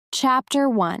Chapter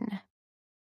 1.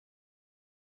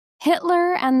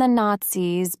 Hitler and the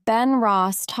Nazis. Ben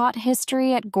Ross taught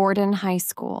history at Gordon High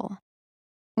School.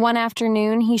 One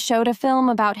afternoon, he showed a film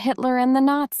about Hitler and the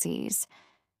Nazis.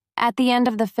 At the end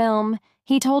of the film,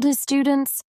 he told his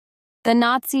students, "The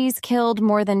Nazis killed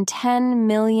more than 10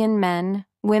 million men,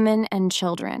 women, and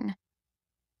children."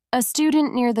 A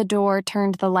student near the door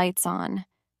turned the lights on.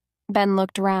 Ben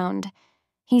looked round.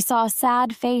 He saw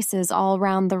sad faces all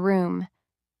round the room.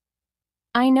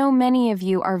 "I know many of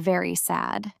you are very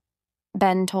sad,"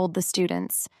 Ben told the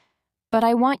students, "but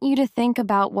I want you to think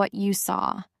about what you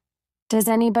saw. Does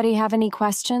anybody have any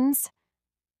questions?"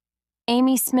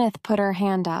 Amy Smith put her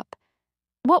hand up.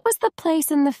 "What was the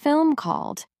place in the film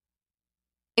called?"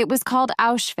 "It was called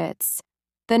Auschwitz.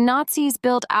 The Nazis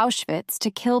built Auschwitz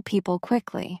to kill people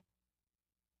quickly."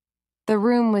 The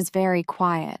room was very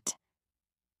quiet.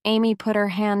 Amy put her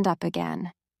hand up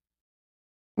again.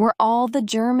 "Were all the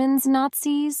Germans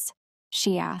Nazis?"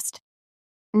 she asked.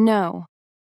 "No.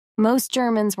 Most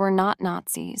Germans were not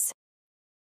Nazis."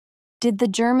 "Did the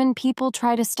German people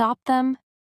try to stop them?"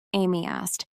 Amy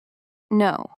asked.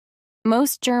 "No.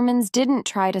 Most Germans didn't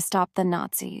try to stop the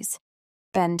Nazis,"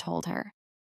 Ben told her.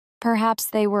 "Perhaps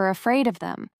they were afraid of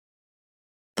them."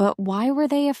 "But why were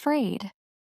they afraid?"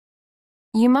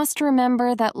 "You must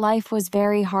remember that life was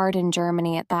very hard in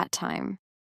Germany at that time,"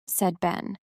 said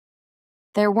Ben.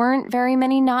 "There weren't very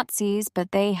many Nazis,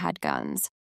 but they had guns.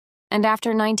 And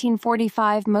after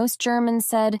 1945, most Germans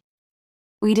said,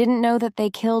 'We didn't know that they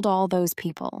killed all those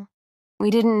people. We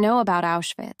didn't know about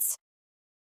Auschwitz.'"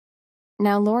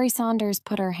 Now Laurie Saunders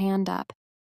put her hand up.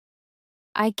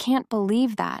 "I can't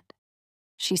believe that,"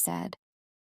 she said.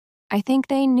 "I think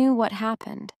they knew what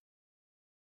happened."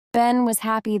 Ben was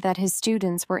happy that his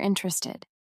students were interested.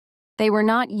 They were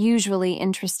not usually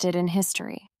interested in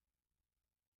history.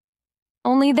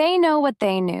 "Only they know what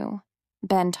they knew,"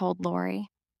 Ben told Laurie.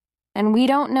 "And we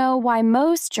don't know why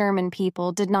most German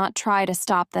people did not try to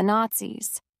stop the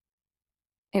Nazis."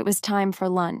 It was time for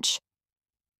lunch.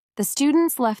 The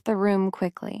students left the room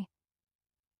quickly.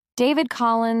 David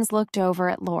Collins looked over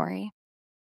at Laurie.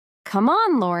 "Come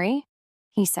on, Laurie,"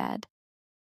 he said.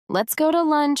 "Let's go to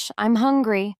lunch. I'm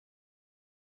hungry."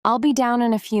 "I'll be down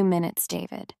in a few minutes,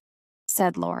 David,"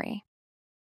 said Laurie.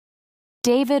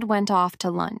 David went off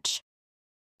to lunch.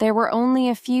 There were only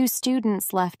a few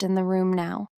students left in the room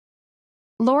now.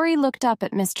 Laurie looked up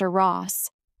at Mr. Ross.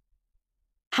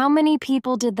 "How many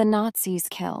people did the Nazis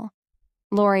kill?"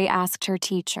 Laurie asked her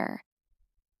teacher.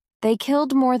 "They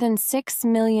killed more than 6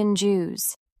 million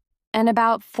Jews, and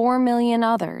about 4 million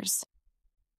others."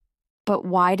 "But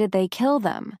why did they kill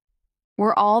them?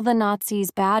 Were all the Nazis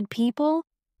bad people?"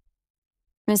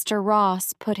 Mr.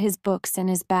 Ross put his books in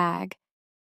his bag.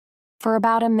 For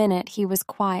about a minute he was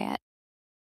quiet.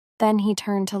 Then he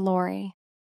turned to Laurie.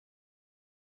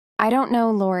 "I don't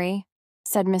know, Laurie,"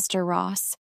 said Mr.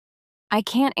 Ross. "I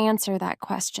can't answer that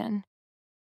question."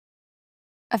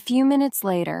 A few minutes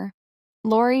later,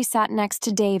 Laurie sat next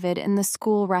to David in the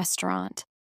school restaurant.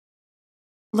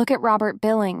 "Look at Robert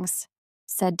Billings,"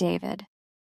 said David.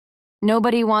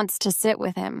 "Nobody wants to sit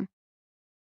with him."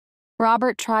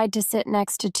 Robert tried to sit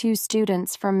next to two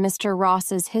students from Mr.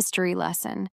 Ross's history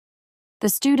lesson. The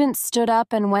students stood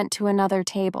up and went to another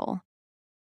table.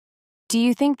 "Do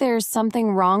you think there's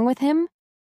something wrong with him?"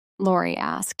 Laurie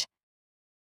asked.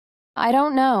 "I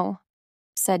don't know,"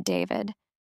 said David.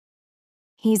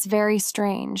 "He's very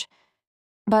strange,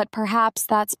 but perhaps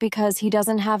that's because he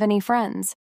doesn't have any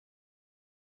friends."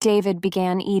 David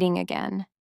began eating again.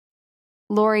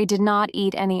 Laurie did not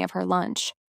eat any of her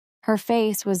lunch. Her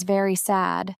face was very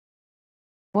sad.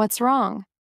 "What's wrong?"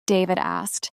 David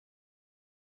asked.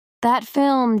 "That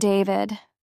film, David,"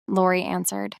 Laurie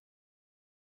answered.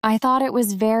 "I thought it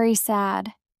was very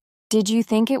sad. Did you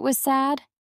think it was sad?"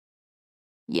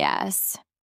 "Yes,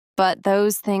 but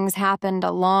those things happened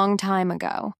a long time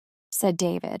ago," said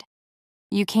David.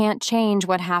 "You can't change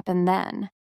what happened then."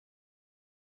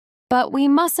 "But we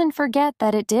mustn't forget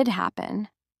that it did happen,"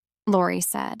 Laurie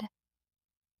said.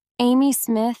 Amy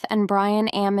Smith and Brian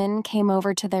Ammon came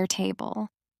over to their table.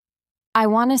 "I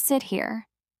want to sit here,"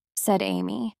 said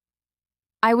Amy.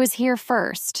 "I was here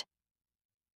first."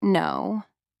 "No,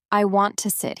 I want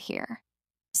to sit here,"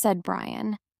 said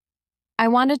Brian. "I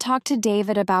want to talk to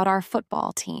David about our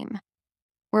football team.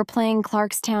 We're playing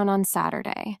Clarkstown on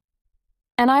Saturday.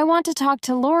 And I want to talk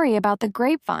to Laurie about the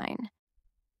Grapevine."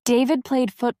 David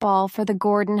played football for the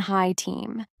Gordon High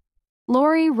team.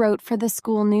 Laurie wrote for the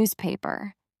school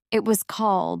newspaper. It was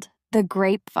called The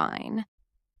Grapevine.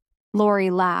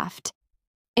 Laurie laughed.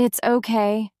 "It's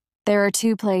okay. There are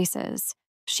two places,"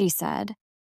 she said.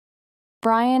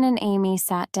 Brian and Amy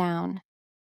sat down.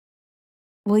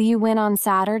 "Will you win on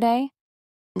Saturday?"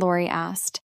 Lori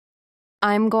asked.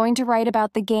 "I'm going to write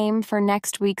about the game for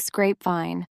next week's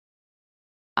Grapevine."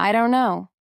 "I don't know,"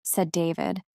 said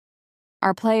David.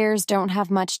 "Our players don't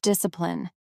have much discipline."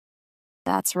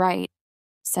 "That's right,"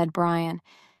 said Brian,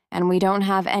 "and we don't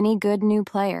have any good new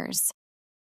players."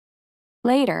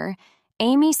 Later,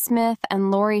 Amy Smith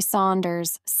and Lori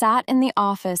Saunders sat in the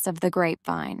office of the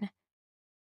Grapevine.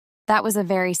 "That was a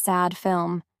very sad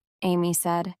film," Amy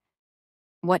said.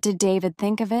 "What did David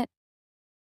think of it?"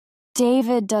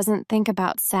 "David doesn't think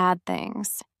about sad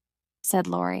things," said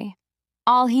Lori.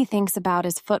 "All he thinks about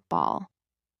is football."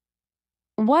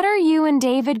 "What are you and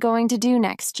David going to do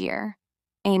next year?"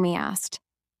 Amy asked.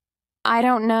 "I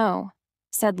don't know,"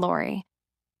 said Lori.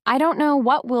 "I don't know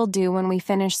what we'll do when we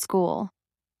finish school.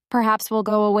 Perhaps we'll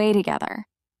go away together.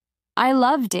 I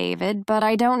love David, but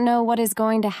I don't know what is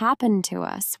going to happen to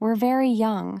us. We're very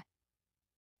young."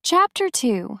 Chapter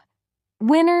 2.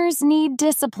 Winners Need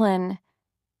Discipline.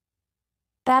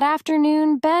 That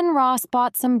afternoon, Ben Ross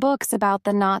bought some books about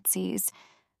the Nazis.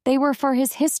 They were for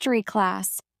his history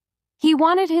class. He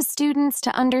wanted his students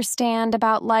to understand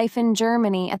about life in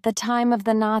Germany at the time of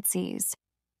the Nazis.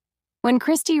 When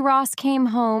Christy Ross came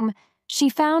home, she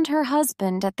found her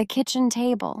husband at the kitchen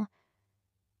table.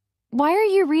 "Why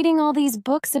are you reading all these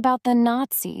books about the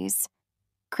Nazis?"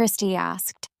 Christy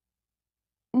asked.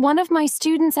 "One of my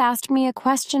students asked me a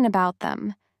question about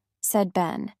them," said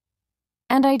Ben.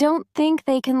 "And I don't think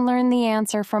they can learn the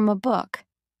answer from a book.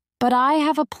 But I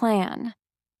have a plan."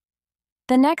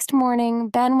 The next morning,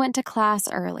 Ben went to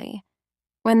class early.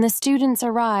 When the students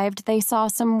arrived, they saw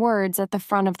some words at the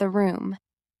front of the room.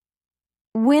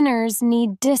 "Winners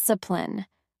need discipline,"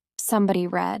 somebody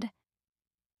read.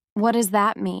 "What does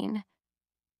that mean?"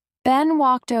 Ben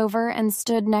walked over and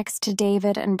stood next to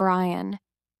David and Brian.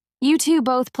 "You two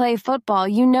both play football.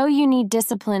 You know you need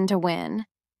discipline to win."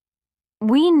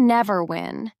 "We never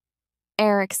win,"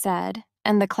 Eric said,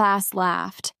 and the class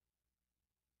laughed.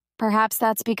 "Perhaps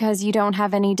that's because you don't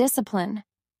have any discipline,"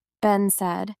 Ben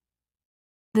said.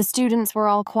 The students were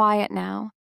all quiet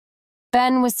now.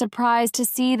 Ben was surprised to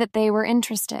see that they were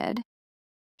interested.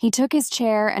 He took his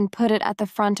chair and put it at the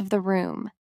front of the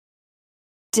room.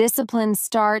 "Discipline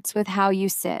starts with how you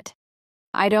sit.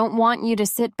 I don't want you to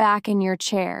sit back in your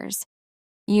chairs.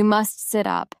 You must sit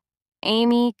up.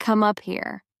 Amy, come up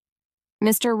here."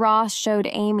 Mr. Ross showed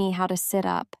Amy how to sit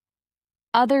up.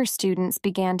 Other students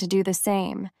began to do the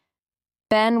same.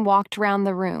 Ben walked round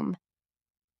the room.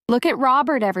 "Look at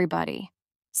Robert, everybody,"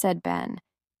 said Ben.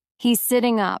 "He's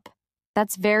sitting up.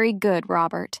 That's very good,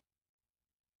 Robert."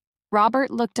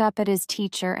 Robert looked up at his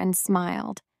teacher and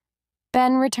smiled.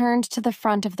 Ben returned to the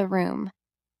front of the room.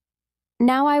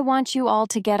 "Now I want you all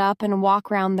to get up and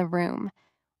walk round the room.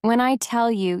 When I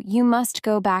tell you, you must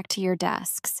go back to your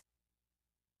desks."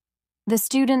 The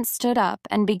students stood up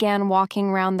and began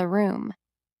walking round the room.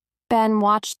 Ben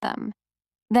watched them.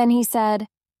 Then he said,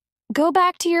 "Go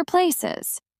back to your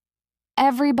places."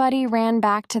 Everybody ran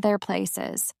back to their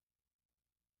places.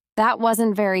 "That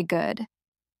wasn't very good,"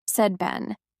 said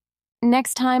Ben.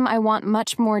 "Next time I want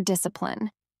much more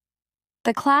discipline."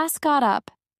 The class got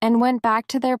up and went back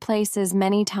to their places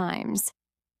many times.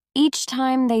 Each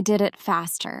time they did it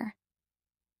faster.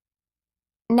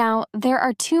 "Now, there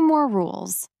are 2 more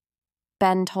rules,"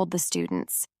 Ben told the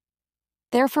students.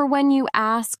 "They're for when you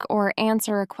ask or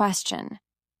answer a question.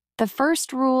 The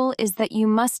first rule is that you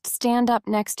must stand up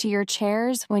next to your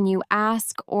chairs when you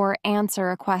ask or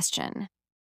answer a question.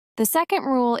 The second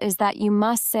rule is that you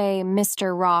must say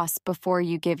Mr. Ross before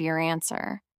you give your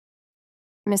answer."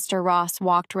 Mr. Ross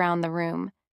walked round the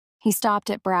room. He stopped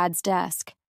at Brad's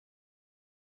desk.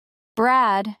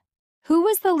 "Brad, who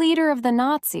was the leader of the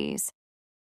Nazis?"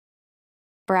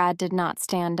 Brad did not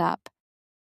stand up.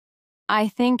 "I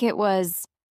think it was—"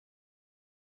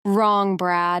 "Wrong,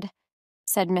 Brad,"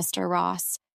 said Mr.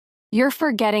 Ross. "You're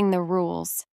forgetting the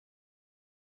rules."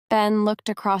 Ben looked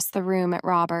across the room at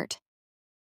Robert.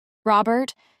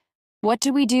 "Robert, what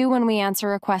do we do when we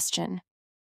answer a question?"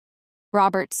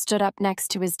 Robert stood up next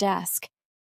to his desk.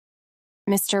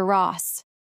 "Mr. Ross."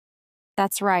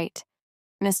 "That's right,"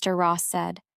 Mr. Ross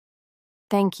said.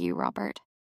 "Thank you, Robert."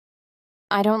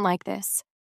 "I don't like this,"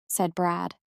 said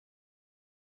Brad.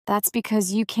 "That's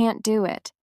because you can't do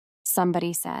it,"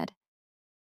 somebody said.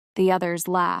 The others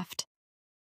laughed.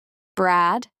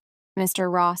 "Brad,"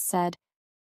 Mr. Ross said,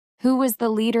 "who was the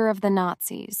leader of the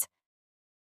Nazis?"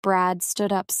 Brad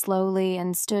stood up slowly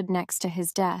and stood next to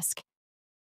his desk.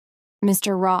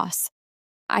 "Mr. Ross,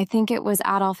 I think it was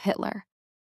Adolf Hitler."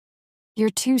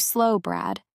 "You're too slow,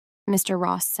 Brad," Mr.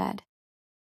 Ross said.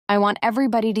 I want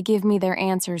everybody to give me their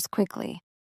answers quickly.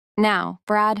 Now,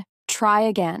 Brad, try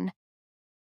again.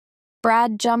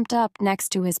 Brad jumped up next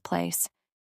to his place.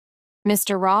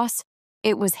 Mr. Ross,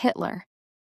 it was Hitler.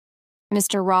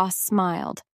 Mr. Ross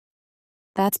smiled.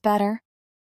 That's better,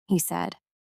 he said.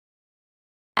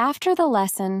 After the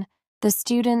lesson, the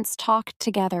students talked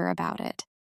together about it.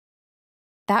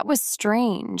 That was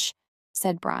strange,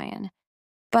 said Brian,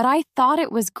 but I thought it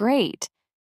was great.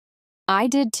 I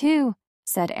did too,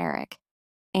 said Eric.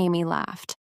 Amy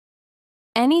laughed.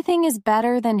 Anything is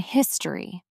better than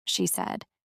history, she said.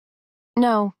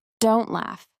 No, don't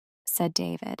laugh, said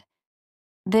David.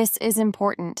 This is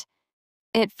important.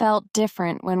 It felt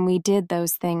different when we did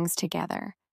those things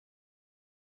together.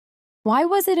 Why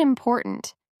was it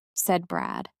important? Said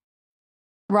Brad.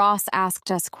 Ross asked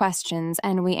us questions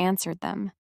and we answered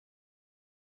them.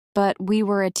 But we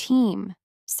were a team,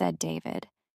 said David.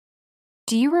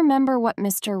 Do you remember what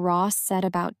Mr. Ross said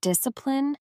about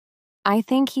discipline? I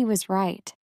think he was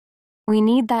right. We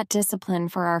need that discipline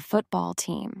for our football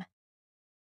team.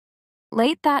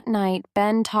 Late that night,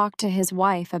 Ben talked to his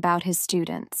wife about his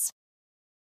students.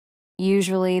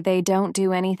 Usually they don't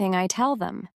do anything I tell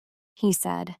them, he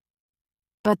said.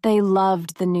 But they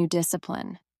loved the new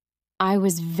discipline. I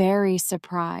was very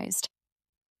surprised.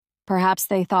 Perhaps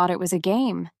they thought it was a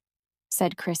game,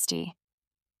 said Christy.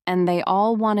 And they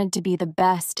all wanted to be the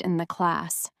best in the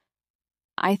class.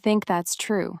 I think that's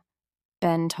true,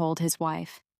 Ben told his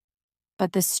wife.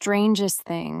 But the strangest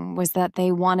thing was that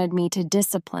they wanted me to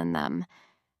discipline them.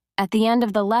 At the end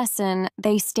of the lesson,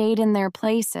 they stayed in their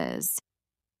places.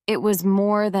 It was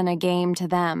more than a game to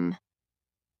them.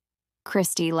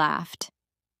 Christy laughed.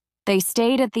 They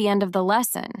stayed at the end of the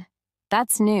lesson.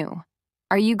 That's new.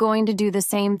 Are you going to do the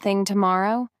same thing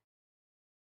tomorrow?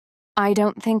 I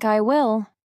don't think I will,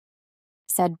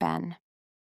 said Ben.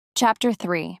 Chapter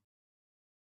 3.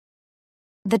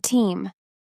 The Team.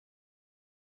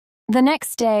 The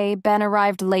next day, Ben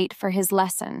arrived late for his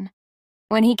lesson.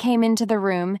 When he came into the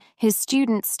room, his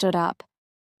students stood up.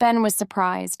 Ben was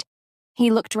surprised. He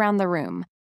looked around the room.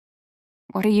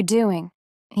 What are you doing?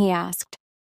 He asked.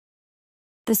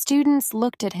 The students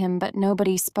looked at him, but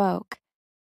nobody spoke.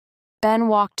 Ben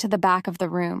walked to the back of the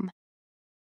room.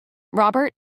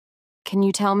 Robert, can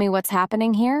you tell me what's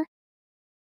happening here?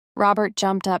 Robert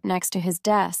jumped up next to his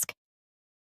desk.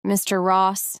 Mr.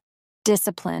 Ross,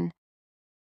 discipline.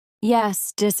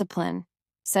 Yes, discipline,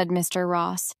 said Mr.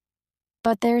 Ross.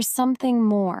 But there's something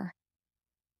more.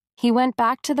 He went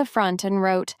back to the front and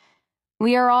wrote,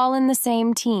 We are all in the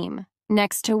same team,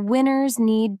 next to winners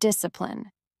need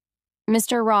discipline.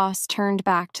 Mr. Ross turned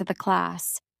back to the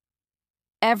class.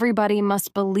 Everybody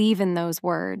must believe in those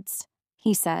words,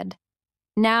 he said.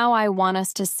 Now I want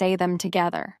us to say them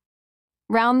together.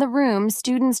 Round the room,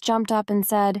 students jumped up and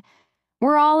said,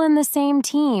 We're all in the same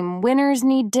team. Winners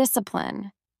need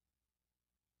discipline.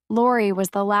 Lori was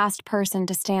the last person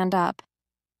to stand up.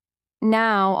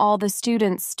 Now all the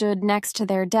students stood next to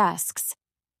their desks.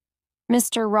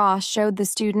 Mr. Ross showed the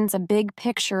students a big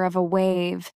picture of a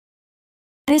wave.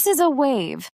 This is a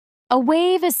wave. A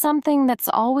wave is something that's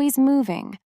always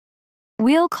moving.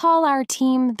 We'll call our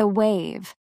team the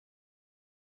Wave.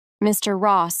 Mr.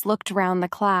 Ross looked around the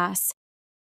class.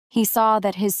 He saw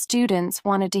that his students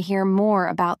wanted to hear more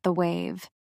about the wave.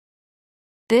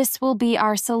 This will be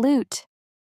our salute,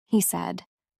 he said.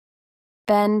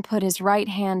 Ben put his right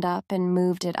hand up and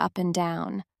moved it up and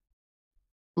down.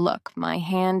 Look, my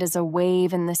hand is a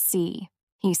wave in the sea,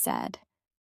 he said.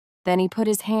 Then he put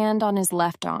his hand on his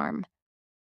left arm.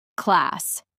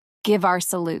 Class, give our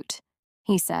salute,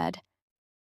 he said.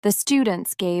 The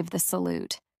students gave the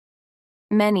salute.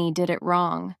 Many did it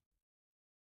wrong.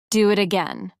 Do it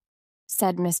again,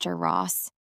 said Mr.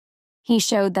 Ross. He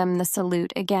showed them the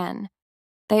salute again.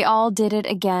 They all did it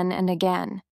again and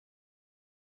again.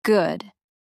 Good,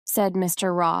 said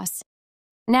Mr. Ross.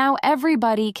 Now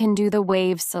everybody can do the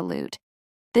wave salute.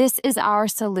 This is our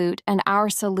salute and our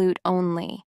salute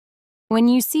only. When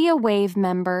you see a wave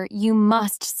member, you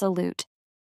must salute.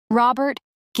 Robert,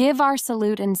 give our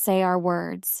salute and say our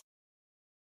words.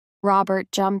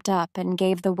 Robert jumped up and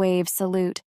gave the wave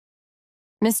salute.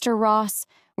 Mr. Ross,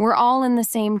 we're all in the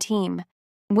same team.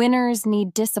 Winners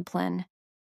need discipline.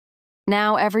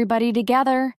 Now everybody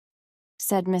together,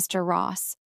 said Mr.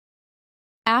 Ross.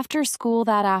 After school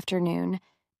that afternoon,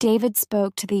 David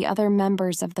spoke to the other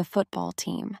members of the football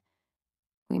team.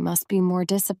 We must be more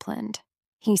disciplined,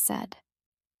 he said.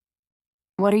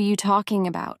 What are you talking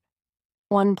about?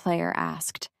 One player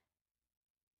asked.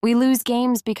 We lose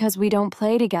games because we don't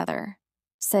play together,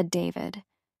 said David.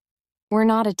 We're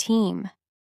not a team.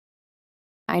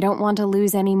 I don't want to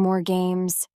lose any more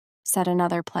games, said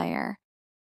another player.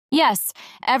 Yes,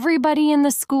 everybody in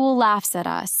the school laughs at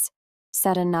us,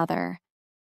 said another.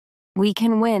 We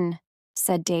can win,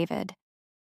 said David.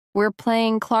 We're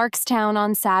playing Clarkstown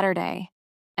on Saturday,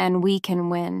 and we can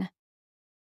win.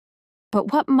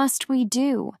 But what must we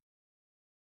do?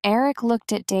 Eric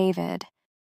looked at David.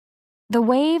 The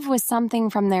wave was something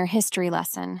from their history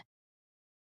lesson.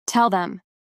 Tell them,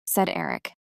 said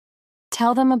Eric.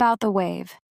 Tell them about the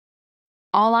wave.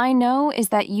 All I know is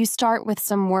that you start with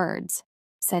some words,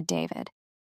 said David.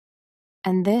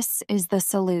 And this is the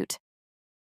salute.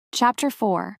 Chapter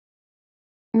 4.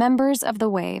 Members of the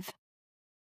Wave.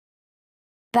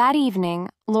 That evening,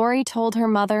 Lori told her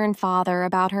mother and father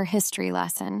about her history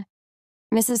lesson.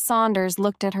 Mrs. Saunders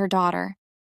looked at her daughter.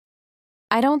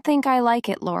 I don't think I like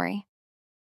it, Lori.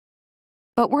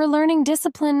 But we're learning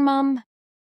discipline, Mum,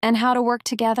 and how to work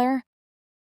together.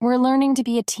 We're learning to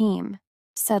be a team,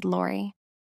 said Lori.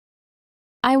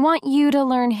 I want you to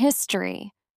learn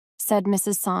history, said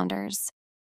Mrs. Saunders.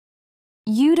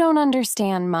 You don't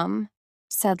understand, Mum,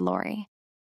 said Lori.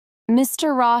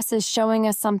 Mr. Ross is showing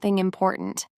us something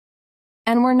important.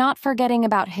 And we're not forgetting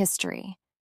about history.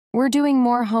 We're doing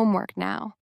more homework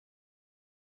now.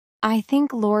 I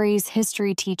think Lori's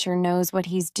history teacher knows what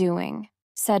he's doing,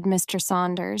 said Mr.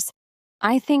 Saunders.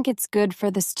 I think it's good for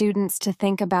the students to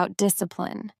think about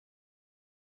discipline.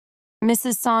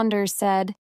 Mrs. Saunders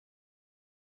said,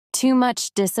 Too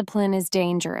much discipline is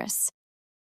dangerous.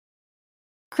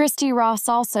 Christy Ross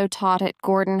also taught at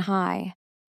Gordon High.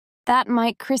 That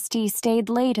Mike Christie stayed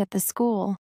late at the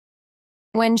school.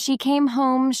 When she came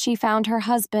home, she found her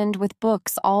husband with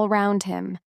books all round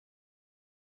him.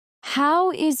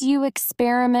 How is you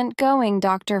experiment going,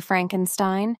 Dr.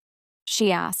 Frankenstein?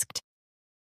 She asked.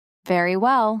 Very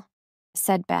well,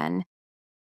 said Ben.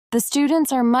 The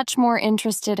students are much more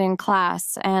interested in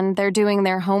class, and they're doing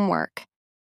their homework.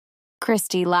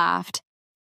 Christy laughed.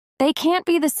 They can't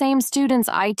be the same students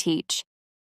I teach.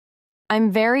 I'm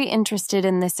very interested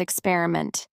in this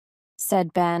experiment,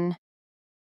 said Ben.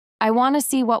 I want to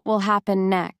see what will happen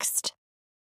next.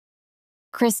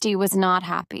 Christy was not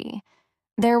happy.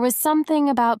 There was something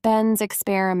about Ben's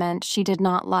experiment she did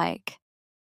not like.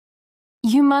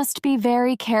 You must be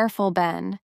very careful,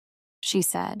 Ben, she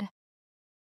said.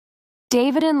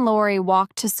 David and Lori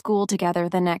walked to school together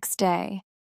the next day.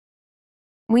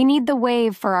 We need the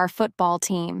wave for our football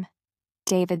team,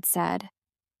 David said.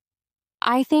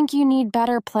 I think you need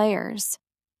better players,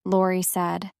 Lori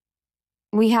said.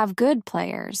 We have good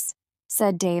players,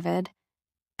 said David,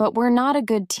 but we're not a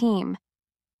good team.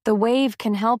 The wave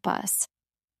can help us.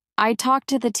 I talked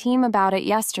to the team about it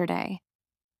yesterday.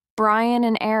 Brian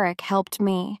and Eric helped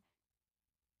me.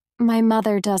 My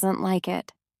mother doesn't like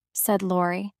it, said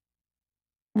Lori.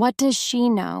 What does she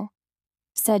know?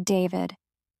 Said David.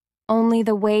 Only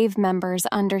the wave members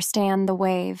understand the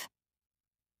wave.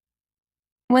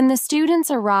 When the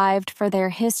students arrived for their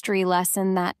history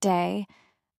lesson that day,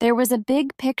 there was a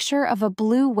big picture of a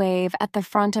blue wave at the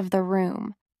front of the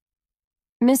room.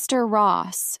 Mr.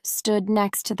 Ross stood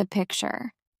next to the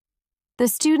picture. The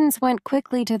students went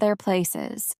quickly to their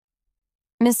places.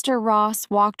 Mr. Ross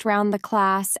walked round the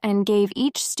class and gave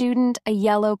each student a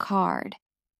yellow card.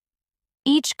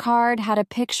 Each card had a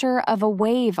picture of a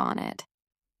wave on it.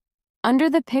 Under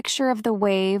the picture of the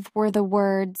wave were the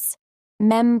words,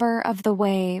 Member of the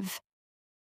Wave.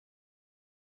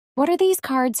 What are these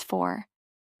cards for?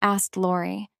 Asked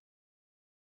Lori.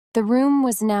 The room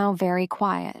was now very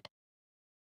quiet.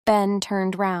 Ben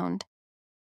turned round.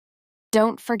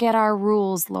 Don't forget our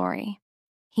rules, Lori,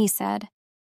 he said.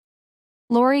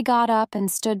 Lori got up and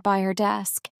stood by her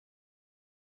desk.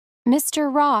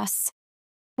 Mr. Ross,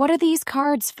 what are these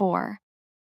cards for?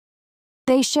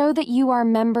 They show that you are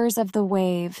members of the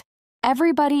wave.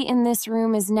 Everybody in this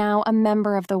room is now a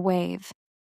member of the wave.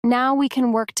 Now we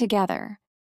can work together.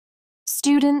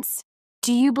 Students,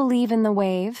 do you believe in the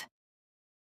wave?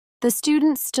 The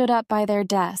students stood up by their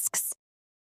desks.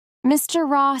 Mr.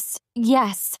 Ross,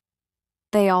 yes,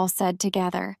 they all said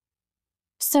together.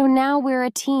 So now we're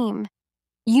a team.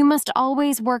 You must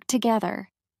always work together.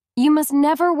 You must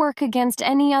never work against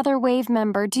any other wave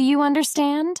member, do you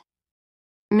understand?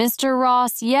 Mr.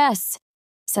 Ross, yes,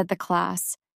 said the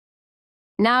class.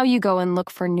 Now you go and look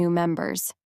for new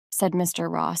members, said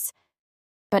Mr. Ross.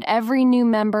 But every new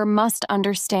member must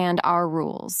understand our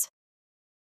rules.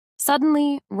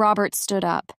 Suddenly, Robert stood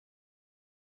up.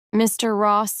 Mr.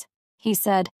 Ross, he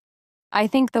said, I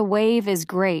think the wave is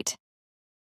great.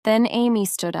 Then Amy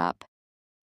stood up.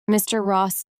 Mr.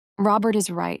 Ross, Robert is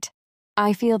right.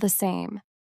 I feel the same.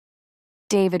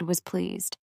 David was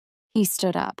pleased. He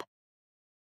stood up.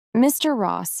 Mr.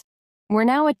 Ross, we're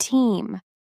now a team.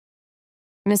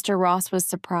 Mr. Ross was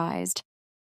surprised.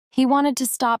 He wanted to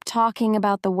stop talking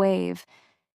about the wave.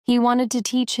 He wanted to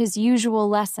teach his usual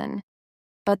lesson,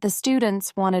 but the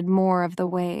students wanted more of the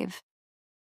wave.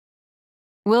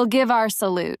 "We'll give our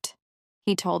salute,"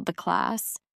 he told the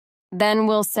class. "Then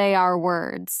we'll say our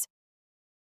words.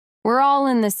 We're all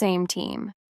in the same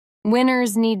team.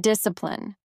 Winners need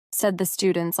discipline," said the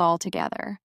students all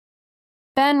together.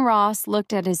 Ben Ross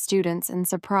looked at his students in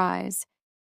surprise.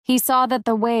 He saw that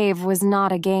the wave was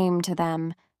not a game to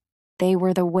them. They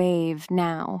were the wave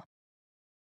now.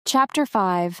 Chapter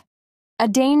 5. A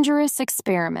Dangerous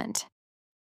Experiment.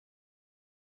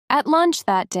 At lunch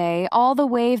that day, all the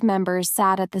wave members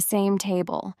sat at the same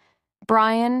table.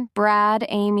 Brian, Brad,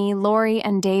 Amy, Lori,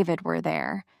 and David were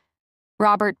there.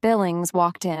 Robert Billings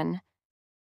walked in.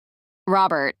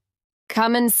 "Robert,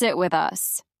 come and sit with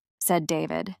us," said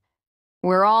David.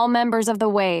 "We're all members of the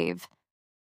wave."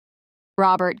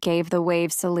 Robert gave the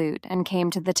wave salute and came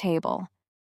to the table.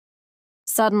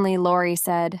 Suddenly, Lori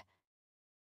said,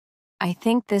 "I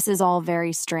think this is all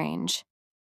very strange."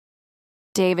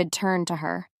 David turned to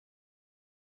her.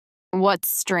 "What's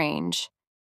strange?"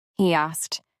 he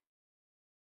asked.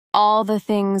 "All the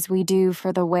things we do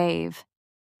for the wave,"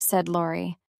 said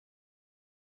Lori.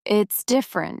 "It's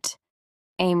different,"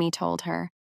 Amy told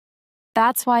her.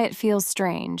 "That's why it feels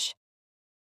strange."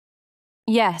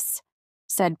 "Yes,"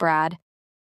 said Brad.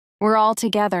 "We're all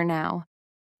together now.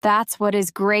 That's what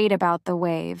is great about the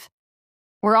wave.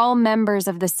 We're all members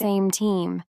of the same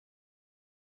team."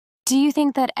 "Do you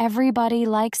think that everybody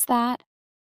likes that?"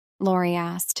 Lori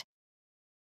asked.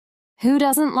 "Who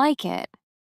doesn't like it?"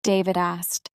 David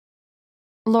asked.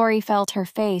 Lori felt her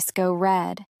face go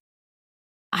red.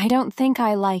 "I don't think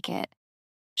I like it,"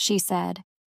 she said.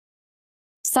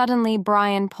 Suddenly,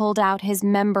 Brian pulled out his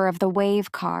Member of the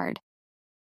Wave card.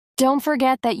 "Don't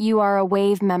forget that you are a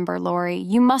wave member, Lori.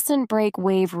 You mustn't break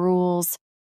wave rules."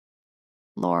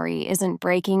 "Lori isn't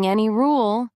breaking any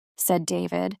rule," said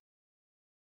David.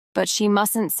 "But she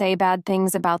mustn't say bad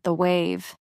things about the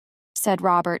wave," said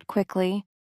Robert quickly.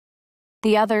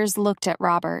 The others looked at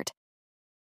Robert.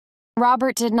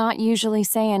 Robert did not usually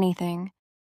say anything.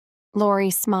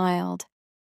 Lori smiled.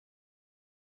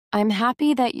 "I'm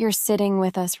happy that you're sitting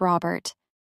with us, Robert,"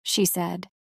 she said.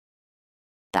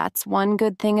 "That's one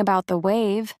good thing about the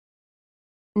wave.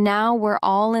 Now we're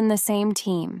all in the same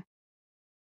team."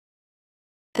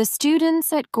 The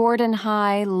students at Gordon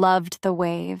High loved the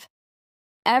wave.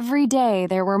 Every day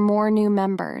there were more new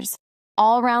members.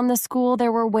 All around the school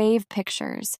there were wave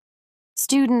pictures.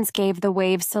 Students gave the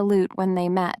wave salute when they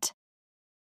met.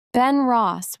 Ben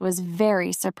Ross was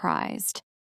very surprised.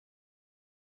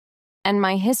 "And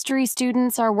my history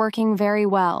students are working very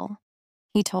well,"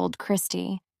 he told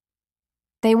Christy.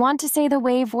 "They want to say the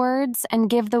wave words and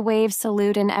give the wave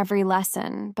salute in every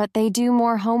lesson, but they do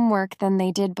more homework than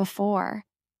they did before."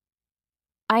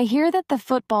 "I hear that the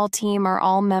football team are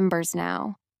all members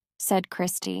now," said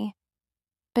Christy.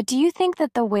 "But do you think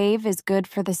that the wave is good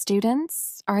for the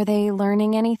students? Are they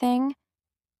learning anything?"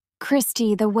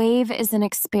 "Christy, the wave is an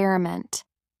experiment,"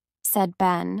 said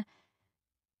Ben.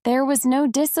 "There was no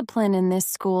discipline in this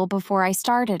school before I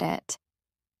started it.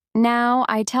 Now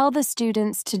I tell the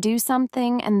students to do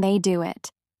something and they do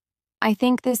it. I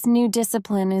think this new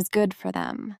discipline is good for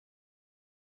them."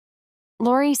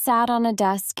 Lori sat on a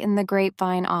desk in the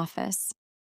Grapevine office.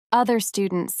 Other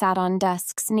students sat on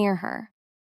desks near her.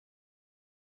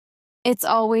 "It's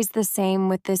always the same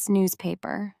with this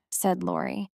newspaper," said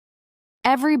Lori.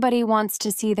 "Everybody wants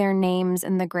to see their names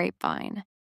in the Grapevine,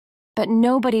 but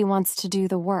nobody wants to do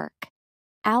the work.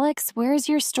 Alex, where's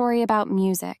your story about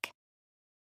music?"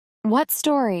 "What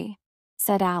story?"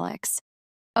 said Alex.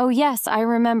 "Oh yes, I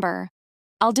remember.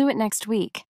 I'll do it next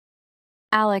week."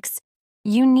 "Alex,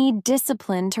 you need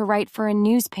discipline to write for a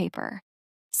newspaper,"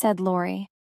 said Lori.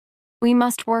 "We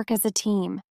must work as a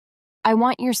team. I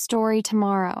want your story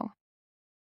tomorrow."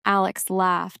 Alex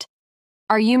laughed.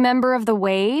 "Are you member of the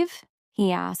wave?"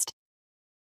 he asked.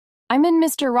 "I'm in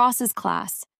Mr. Ross's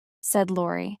class," said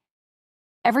Lori.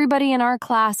 "Everybody in our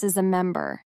class is a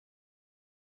member."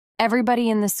 "Everybody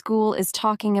in the school is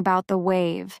talking about the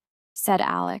wave," said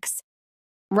Alex.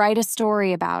 "Write a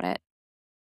story about it."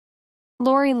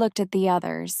 Lori looked at the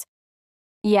others.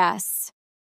 "Yes,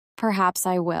 perhaps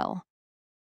I will.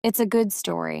 It's a good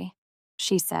story,"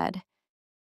 she said.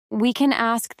 "We can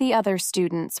ask the other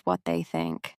students what they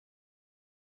think."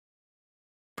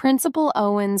 Principal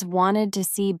Owens wanted to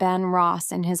see Ben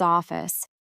Ross in his office.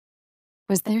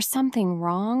 Was there something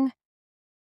wrong?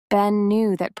 Ben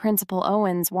knew that Principal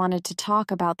Owens wanted to talk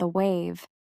about the wave.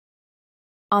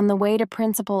 On the way to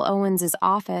Principal Owens's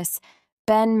office,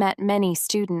 Ben met many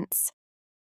students.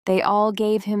 They all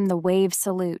gave him the wave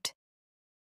salute.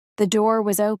 The door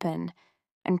was open,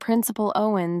 and Principal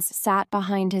Owens sat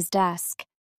behind his desk.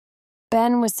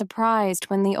 Ben was surprised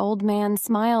when the old man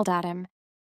smiled at him.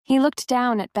 He looked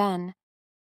down at Ben.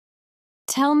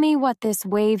 "Tell me what this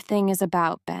wave thing is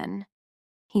about, Ben,"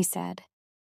 he said.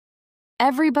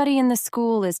 "Everybody in the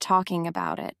school is talking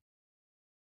about it."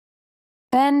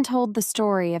 Ben told the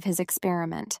story of his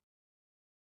experiment.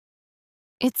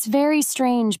 "It's very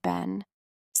strange, Ben,"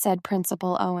 said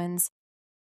Principal Owens.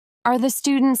 "Are the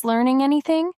students learning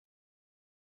anything?"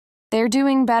 "They're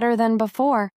doing better than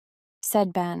before,"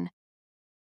 said Ben.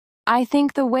 "I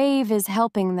think the wave is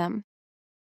helping them."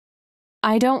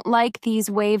 "I don't like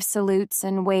these wave salutes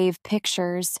and wave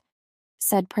pictures,"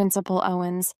 said Principal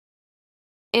Owens.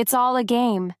 "It's all a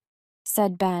game,"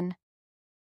 said Ben.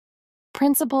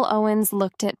 Principal Owens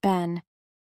looked at Ben.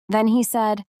 Then he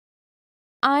said,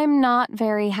 "I'm not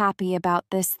very happy about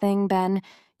this thing, Ben.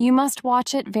 You must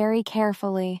watch it very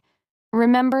carefully.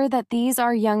 Remember that these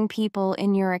are young people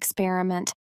in your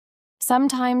experiment.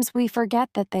 Sometimes we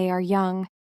forget that they are young."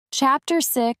 Chapter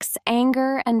 6,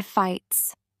 Anger and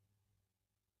Fights.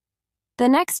 The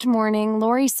next morning,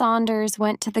 Lori Saunders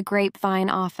went to the Grapevine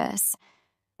office.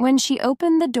 When she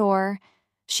opened the door,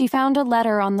 she found a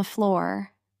letter on the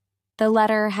floor. The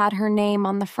letter had her name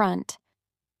on the front.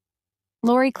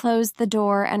 Lori closed the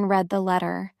door and read the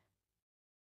letter.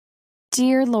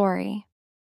 Dear Lori,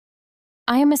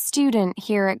 I am a student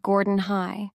here at Gordon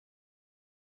High.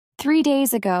 3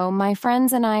 days ago, my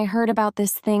friends and I heard about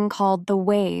this thing called the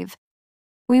wave.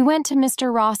 We went to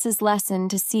Mr. Ross's lesson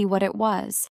to see what it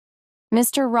was.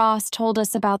 Mr. Ross told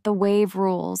us about the wave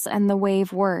rules and the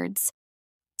wave words.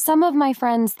 Some of my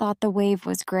friends thought the wave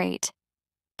was great,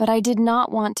 but I did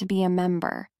not want to be a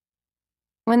member.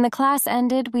 When the class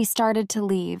ended, we started to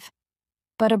leave,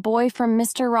 but a boy from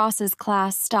Mr. Ross's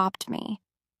class stopped me.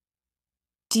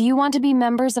 "Do you want to be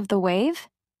members of the wave?"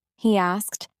 he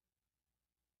asked.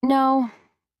 "No,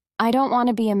 I don't want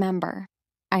to be a member,"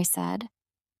 I said.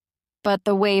 "But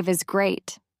the wave is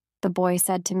great," the boy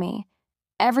said to me.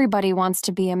 "Everybody wants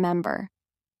to be a member.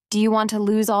 Do you want to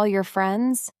lose all your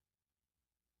friends?"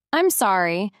 "I'm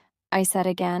sorry," I said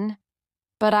again,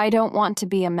 "but I don't want to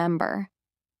be a member."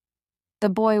 The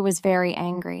boy was very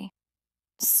angry.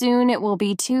 "Soon it will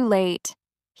be too late,"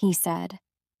 he said.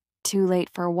 "Too late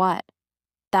for what?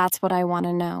 That's what I want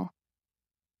to know."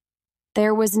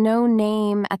 There was no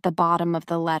name at the bottom of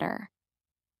the letter.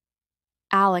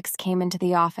 Alex came into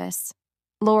the office.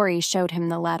 Lori showed him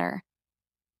the letter.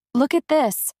 "Look at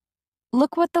this.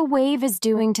 Look what the wave is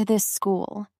doing to this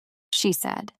school," she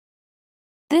said.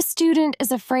 "This student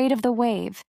is afraid of the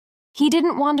wave. He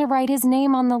didn't want to write his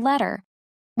name on the letter.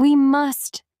 We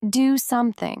must do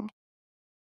something."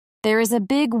 "There is a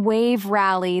big wave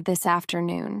rally this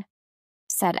afternoon,"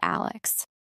 said Alex.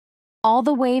 "All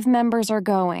the wave members are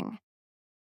going."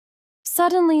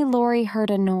 Suddenly, Lori heard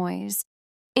a noise.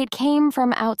 It came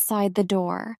from outside the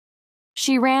door.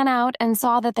 She ran out and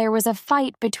saw that there was a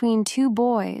fight between two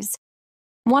boys.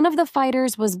 One of the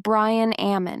fighters was Brian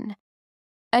Ammon.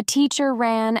 A teacher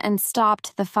ran and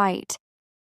stopped the fight.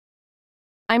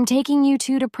 "I'm taking you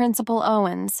two to Principal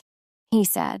Owens," he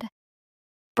said.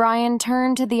 Brian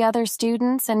turned to the other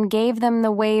students and gave them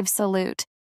the wave salute.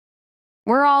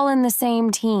 "We're all in the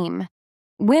same team.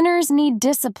 Winners need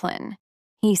discipline,"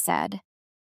 he said.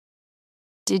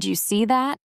 "Did you see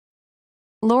that?"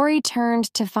 Lori turned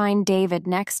to find David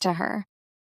next to her.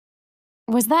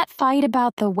 "Was that fight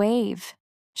about the wave?"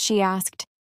 she asked.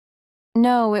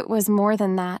 "No, it was more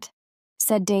than that,"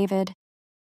 said David.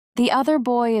 "The other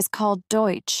boy is called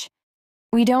Deutsch.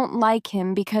 We don't like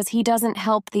him because he doesn't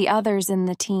help the others in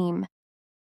the team."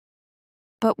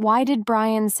 "But why did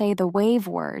Brian say the wave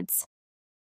words?"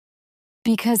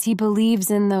 "Because he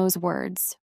believes in those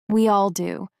words. We all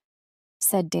do,"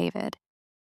 said David.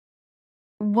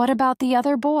 "What about the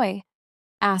other boy?"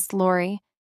 asked Lori.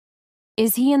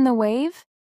 "Is he in the wave?"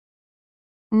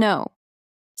 "No,"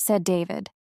 said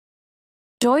David.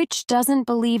 "Deutsch doesn't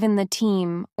believe in the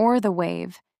team or the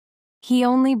wave. He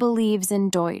only believes in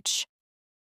Deutsch."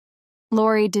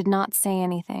 Lori did not say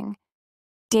anything.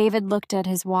 David looked at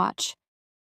his watch.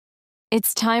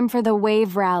 "It's time for the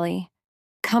wave rally.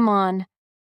 Come on."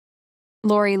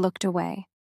 Lori looked away.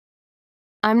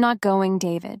 "I'm not going,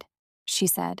 David," she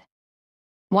said.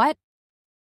 "What?"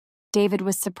 David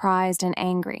was surprised and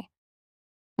angry.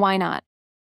 "Why not?"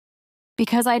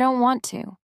 "Because I don't want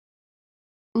to."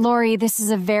 "Lori, this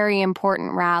is a very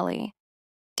important rally,"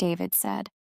 David said.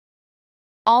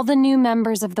 "All the new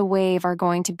members of the wave are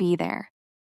going to be there."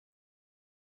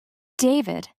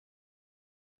 "David,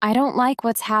 I don't like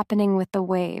what's happening with the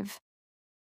wave."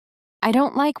 I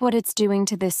don't like what it's doing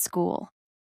to this school.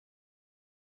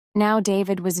 Now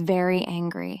David was very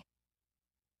angry.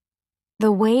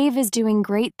 The wave is doing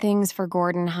great things for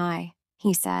Gordon High,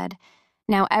 he said.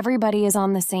 Now everybody is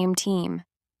on the same team.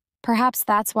 Perhaps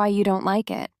that's why you don't like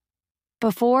it.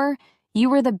 Before, you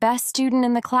were the best student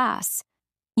in the class.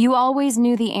 You always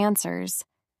knew the answers.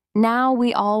 Now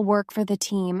we all work for the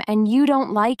team, and you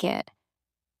don't like it.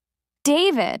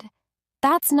 David,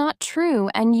 that's not true,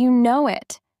 and you know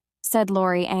it, said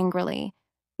Lori angrily.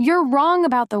 You're wrong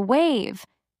about the wave,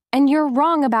 and you're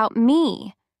wrong about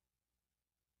me.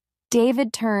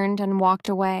 David turned and walked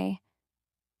away.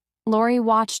 Lori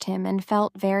watched him and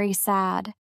felt very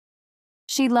sad.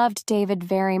 She loved David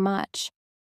very much.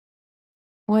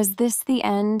 Was this the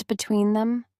end between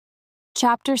them?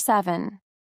 Chapter 7.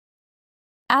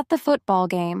 At the football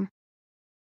game.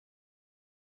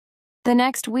 The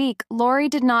next week, Lori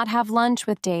did not have lunch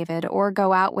with David or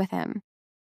go out with him.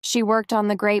 She worked on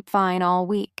the grapevine all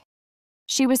week.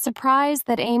 She was surprised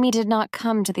that Amy did not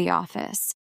come to the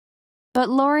office. But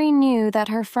Lori knew that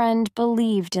her friend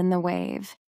believed in the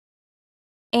wave.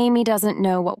 Amy doesn't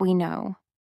know what we know,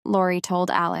 Lori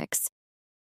told Alex.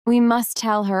 We must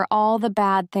tell her all the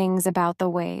bad things about the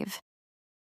wave.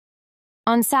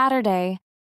 On Saturday,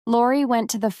 Lori went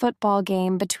to the football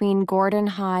game between Gordon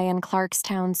High and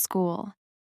Clarkstown School.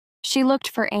 She looked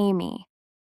for Amy.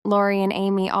 Lori and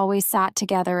Amy always sat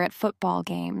together at football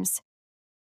games.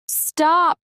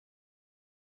 Stop!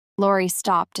 Lori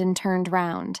stopped and turned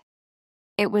round.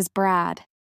 It was Brad.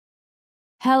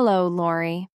 Hello,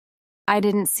 Lori. I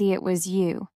didn't see it was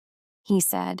you, he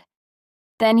said.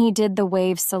 Then he did the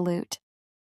wave salute.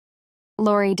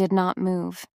 Lori did not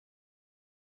move.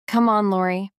 Come on,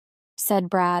 Lori, said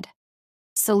Brad.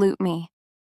 Salute me.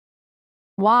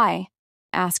 Why?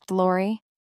 Asked Lori.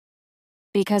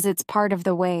 Because it's part of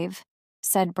the wave,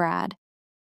 said Brad.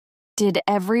 Did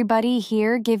everybody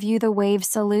here give you the wave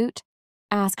salute?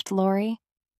 Asked Lori.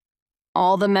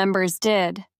 All the members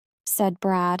did, said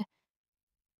Brad.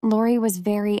 Lori was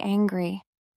very angry.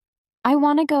 I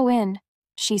want to go in,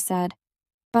 she said,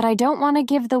 but I don't want to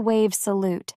give the wave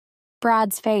salute.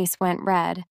 Brad's face went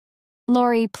red.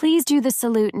 Lori, please do the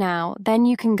salute now, then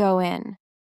you can go in.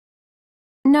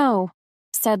 No,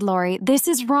 said Lori, this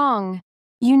is wrong.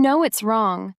 You know it's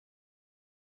wrong.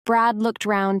 Brad looked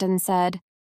round and said,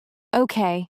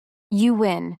 Okay, you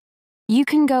win. You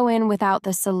can go in without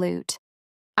the salute.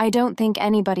 I don't think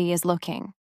anybody is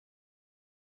looking.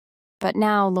 But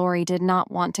now Lori did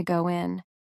not want to go in.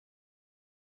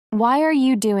 Why are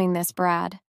you doing this,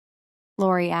 Brad?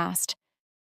 Lori asked.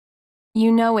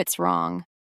 You know it's wrong.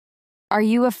 Are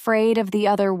you afraid of the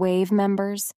other wave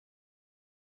members?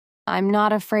 I'm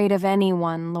not afraid of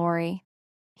anyone, Lori,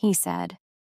 he said.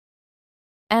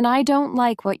 And I don't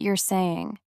like what you're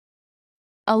saying.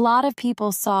 A lot of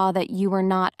people saw that you were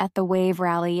not at the wave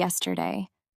rally yesterday.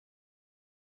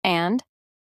 And?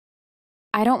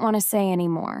 I don't want to say any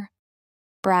more,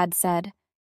 Brad said.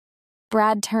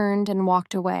 Brad turned and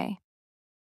walked away.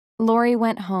 Lori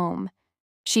went home.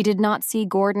 She did not see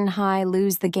Gordon High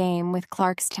lose the game with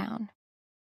Clarkstown.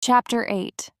 Chapter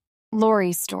 8.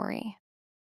 Lori's Story.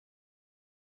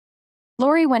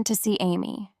 Lori went to see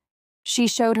Amy. She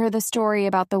showed her the story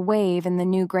about the wave in the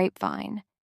new grapevine.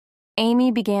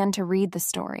 Amy began to read the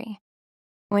story.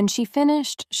 When she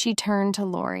finished, she turned to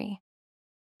Lori.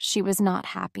 She was not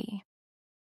happy.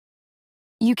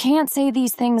 You can't say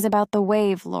these things about the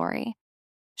wave, Lori,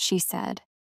 she said.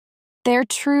 They're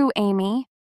true, Amy,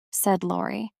 said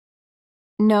Lori.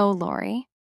 No, Lori,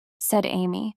 said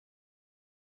Amy.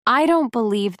 I don't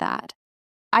believe that.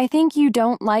 I think you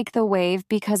don't like the wave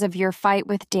because of your fight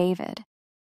with David.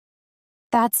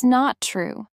 That's not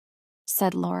true,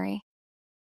 said Lori.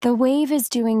 The wave is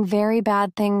doing very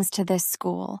bad things to this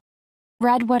school.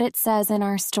 Read what it says in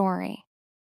our story.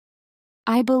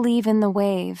 I believe in the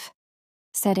wave,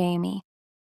 said Amy.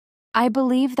 I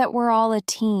believe that we're all a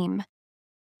team.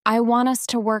 I want us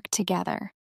to work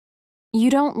together. You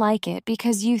don't like it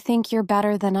because you think you're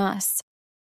better than us.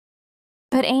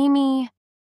 But Amy,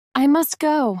 I must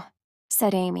go,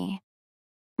 said Amy.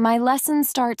 My lesson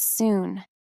starts soon.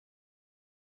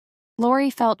 Lori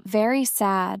felt very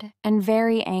sad and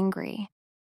very angry.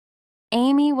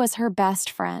 Amy was her best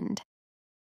friend.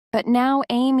 But now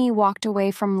Amy walked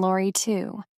away from Lori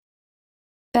too.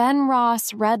 Ben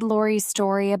Ross read Lori's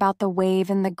story about the wave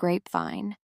in the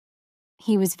grapevine.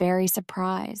 He was very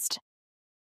surprised.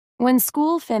 When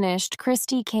school finished,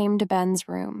 Christy came to Ben's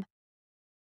room.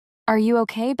 Are you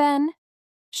okay, Ben?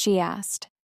 She asked.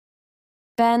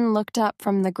 Ben looked up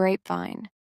from the grapevine.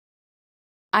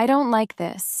 I don't like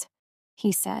this,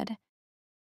 he said.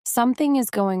 Something is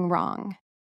going wrong.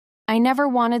 I never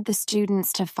wanted the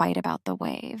students to fight about the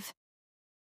wave.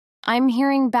 I'm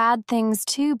hearing bad things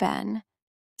too, Ben,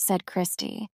 said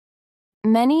Christy.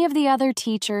 Many of the other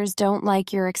teachers don't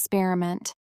like your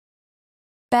experiment.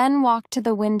 Ben walked to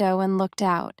the window and looked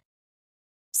out.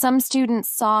 Some students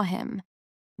saw him.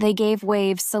 They gave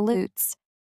wave salutes.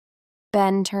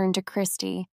 Ben turned to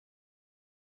Christy.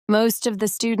 Most of the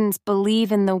students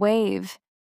believe in the wave,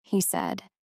 he said.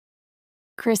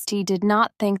 Christy did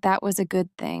not think that was a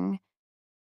good thing,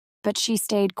 but she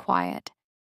stayed quiet.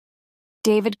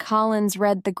 David Collins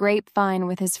read The Grapevine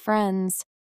with his friends.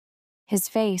 His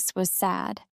face was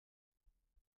sad.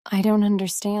 I don't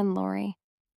understand, Lori.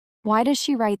 Why does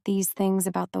she write these things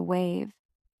about the wave?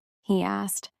 He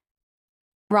asked.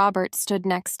 Robert stood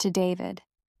next to David.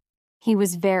 He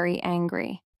was very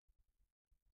angry.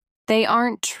 They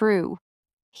aren't true,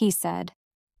 he said.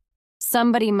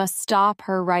 Somebody must stop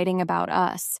her writing about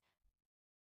us.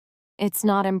 It's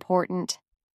not important,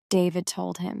 David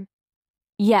told him.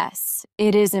 Yes,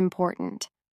 it is important,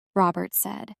 Robert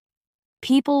said.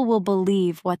 People will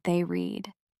believe what they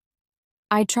read.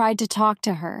 I tried to talk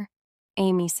to her,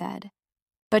 Amy said,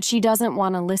 but she doesn't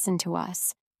want to listen to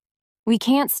us. We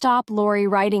can't stop Lori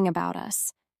writing about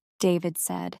us, David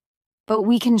said, but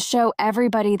we can show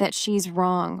everybody that she's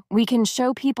wrong. We can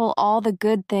show people all the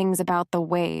good things about the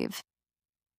wave.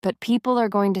 But people are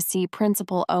going to see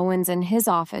Principal Owens in his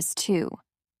office too,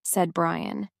 said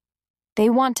Brian. They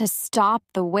want to stop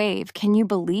the wave. Can you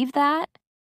believe that?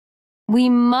 We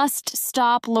must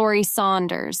stop Lori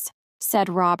Saunders, said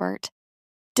Robert.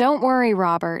 Don't worry,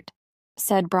 Robert,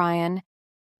 said Brian.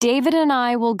 David and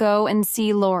I will go and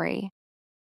see Lori.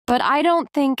 But I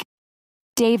don't think...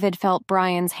 David felt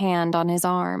Brian's hand on his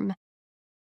arm.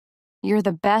 You're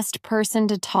the best person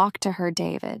to talk to her,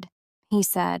 David, he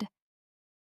said.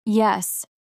 Yes,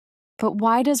 but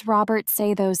why does Robert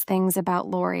say those things about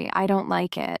Lori? I don't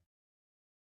like it.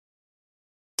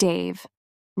 Dave,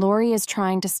 Lori is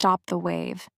trying to stop the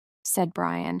wave, said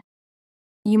Brian.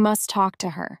 You must talk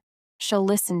to her. She'll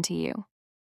listen to you.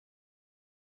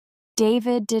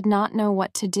 David did not know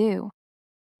what to do.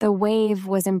 The wave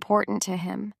was important to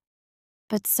him,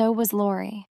 but so was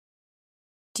Lori.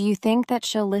 Do you think that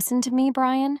she'll listen to me,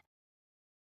 Brian?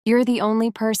 You're the only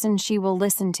person she will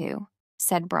listen to,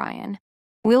 said Brian.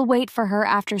 We'll wait for her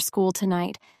after school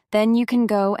tonight, then you can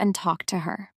go and talk to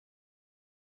her.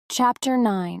 Chapter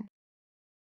 9.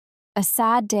 A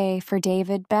sad day for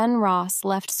David. Ben Ross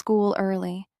left school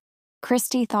early.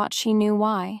 Christy thought she knew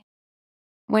why.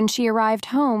 When she arrived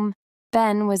home,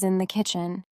 Ben was in the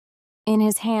kitchen. In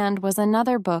his hand was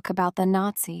another book about the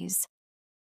Nazis.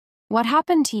 What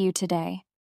happened to you today?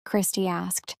 Christy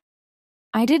asked.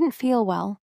 I didn't feel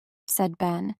well, said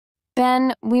Ben.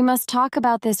 Ben, we must talk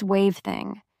about this wave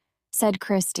thing, said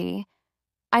Christy.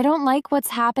 I don't like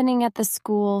what's happening at the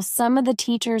school. Some of the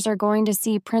teachers are going to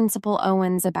see Principal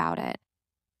Owens about it.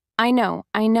 I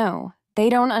know. They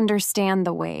don't understand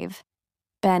the wave,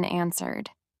 Ben answered.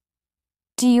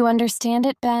 Do you understand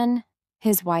it, Ben?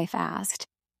 His wife asked.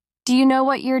 Do you know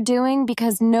what you're doing?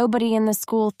 Because nobody in the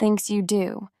school thinks you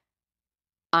do.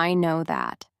 I know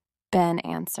that, Ben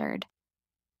answered.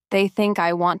 They think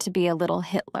I want to be a little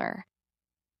Hitler.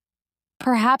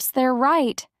 Perhaps they're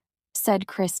right, said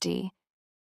Christy.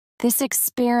 This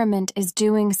experiment is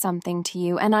doing something to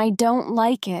you, and I don't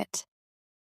like it.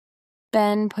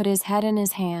 Ben put his head in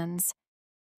his hands.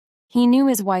 He knew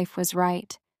his wife was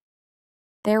right.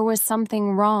 There was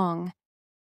something wrong,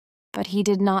 but he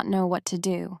did not know what to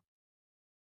do.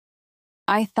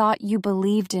 I thought you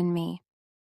believed in me,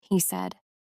 he said.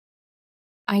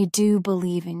 I do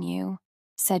believe in you,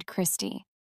 said Christy,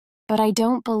 but I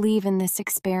don't believe in this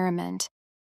experiment.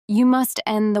 You must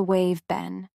end the wave,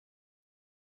 Ben.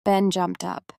 Ben jumped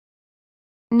up.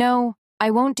 No,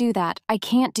 I won't do that. I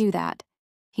can't do that,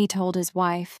 he told his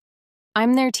wife.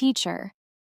 I'm their teacher.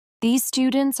 These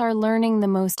students are learning the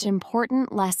most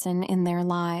important lesson in their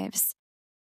lives.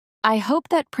 I hope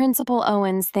that Principal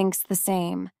Owens thinks the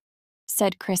same,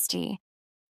 said Christy.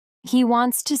 He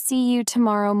wants to see you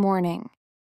tomorrow morning.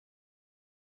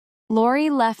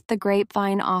 Lori left the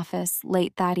Grapevine office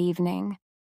late that evening.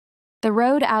 The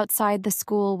road outside the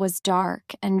school was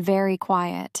dark and very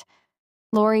quiet.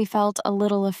 Lori felt a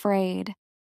little afraid.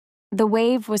 The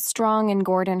wave was strong in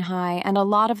Gordon High, and a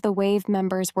lot of the wave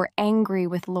members were angry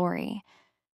with Lori.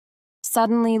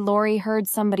 Suddenly, Lori heard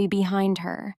somebody behind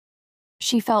her.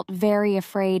 She felt very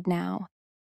afraid now.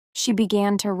 She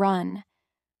began to run.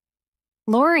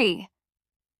 Lori!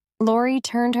 Lori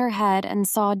turned her head and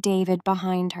saw David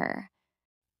behind her.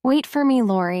 Wait for me,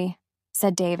 Lori,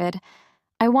 said David.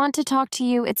 I want to talk to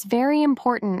you. It's very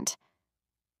important.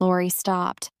 Lori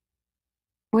stopped.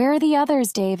 Where are the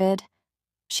others, David?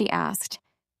 She asked.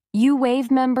 You Wave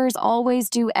members always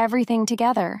do everything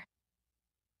together.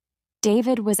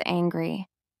 David was angry.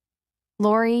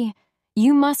 Lori,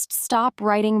 you must stop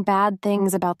writing bad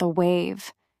things about the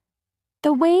Wave.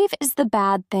 The Wave is the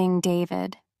bad thing,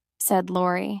 David, said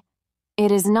Lori.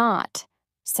 It is not,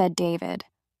 said David.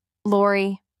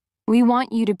 Lori, we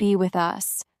want you to be with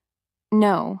us.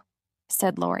 No,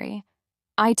 said Lori.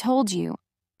 I told you,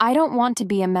 I don't want to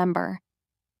be a member.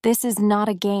 This is not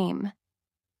a game.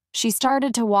 She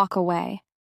started to walk away,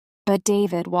 but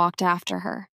David walked after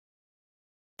her.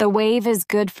 The Wave is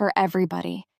good for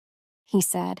everybody, he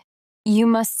said. You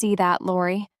must see that,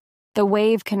 Lori. The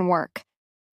Wave can work.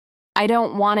 I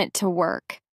don't want it to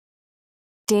work.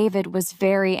 David was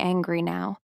very angry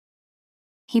now.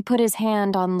 He put his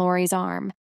hand on Lori's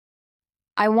arm.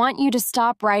 I want you to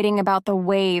stop writing about the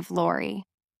Wave, Lori,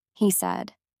 he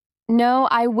said. No,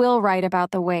 I will write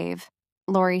about the Wave,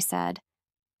 Lori said.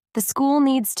 The school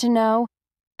needs to know,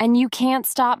 and you can't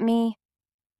stop me.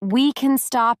 We can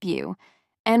stop you,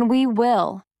 and we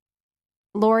will.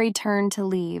 Lori turned to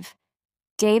leave.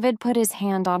 David put his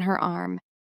hand on her arm.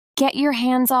 Get your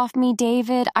hands off me,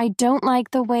 David. I don't like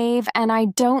the Wave, and I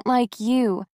don't like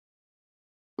you.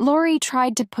 Lori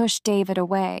tried to push David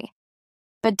away,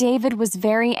 but David was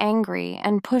very angry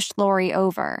and pushed Lori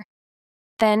over.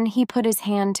 Then he put his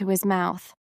hand to his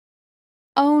mouth.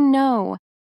 Oh no!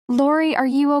 Lori, are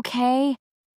you okay?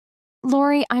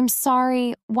 Lori, I'm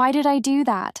sorry. Why did I do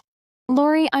that?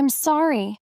 Lori, I'm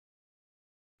sorry.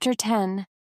 Chapter 10.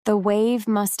 The Wave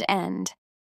Must End.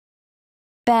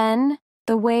 Ben,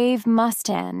 the Wave must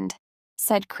end,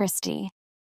 said Christy.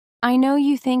 I know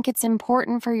you think it's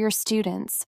important for your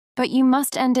students, but you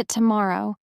must end it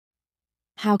tomorrow.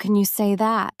 How can you say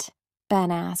that?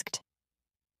 Ben asked.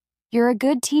 You're a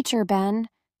good teacher, Ben,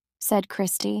 said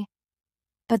Christy.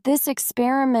 But this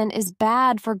experiment is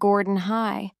bad for Gordon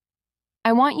High.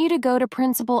 I want you to go to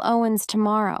Principal Owens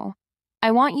tomorrow.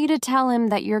 I want you to tell him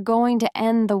that you're going to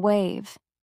end the Wave.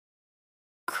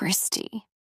 Christy,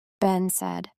 Ben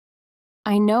said.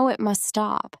 I know it must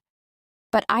stop,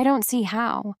 but I don't see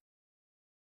how.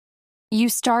 You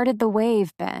started the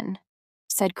Wave, Ben,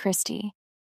 said Christy.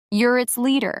 You're its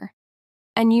leader,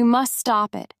 and you must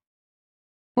stop it.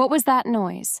 What was that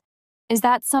noise? Is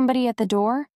that somebody at the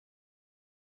door?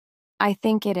 I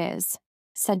think it is,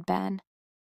 said Ben.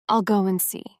 I'll go and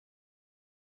see.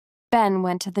 Ben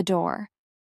went to the door.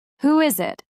 Who is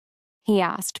it? He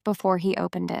asked before he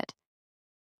opened it.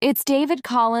 It's David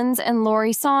Collins and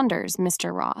Lori Saunders,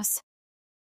 Mr. Ross.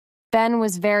 Ben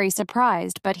was very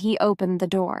surprised, but he opened the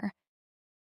door.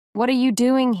 What are you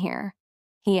doing here?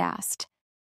 He asked.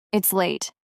 It's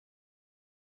late.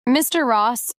 Mr.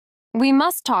 Ross, we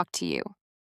must talk to you,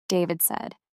 David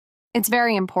said. It's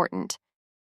very important.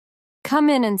 Come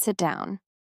in and sit down,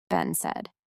 Ben said.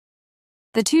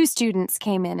 The two students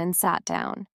came in and sat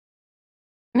down.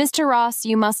 Mr. Ross,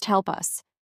 you must help us,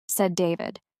 said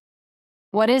David.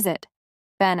 What is it?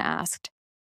 Ben asked.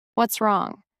 What's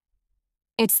wrong?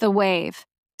 It's the Wave,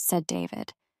 said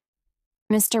David.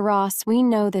 Mr. Ross, we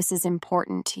know this is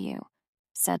important to you,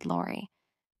 said Lori.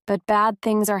 But bad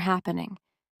things are happening.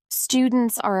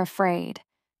 Students are afraid.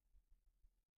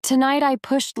 Tonight I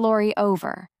pushed Lori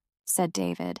over, said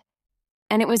David.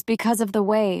 And it was because of the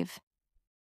Wave.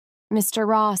 Mr.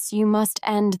 Ross, you must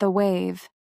end the Wave,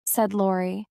 said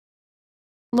Lori.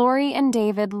 Lori and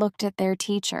David looked at their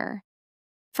teacher.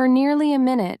 For nearly a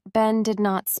minute, Ben did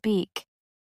not speak.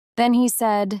 Then he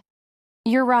said,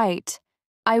 You're right.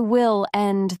 I will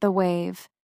end the Wave.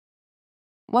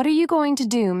 What are you going to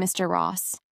do, Mr.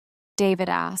 Ross? David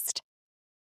asked.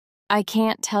 I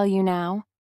can't tell you now,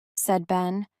 said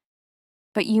Ben.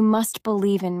 But you must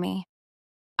believe in me.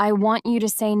 I want you to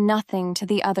say nothing to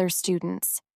the other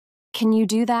students. Can you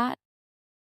do that?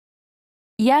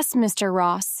 Yes, Mr.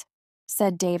 Ross,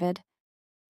 said David.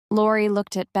 Lori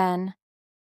looked at Ben.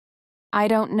 I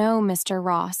don't know, Mr.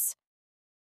 Ross.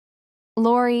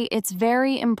 Lori, it's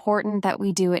very important that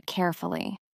we do it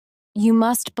carefully. You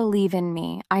must believe in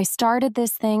me. I started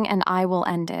this thing and I will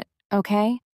end it,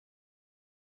 okay?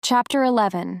 Chapter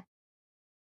 11.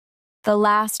 The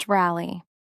Last Rally.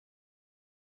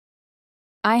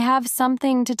 I have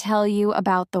something to tell you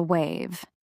about the Wave,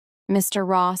 Mr.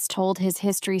 Ross told his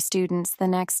history students the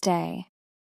next day.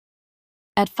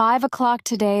 At 5 o'clock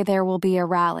today there will be a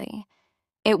rally.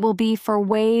 It will be for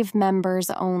Wave members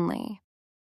only.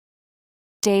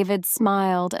 David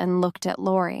smiled and looked at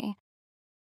Lori.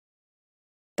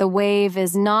 The Wave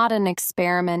is not an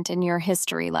experiment in your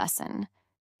history lesson,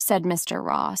 said Mr.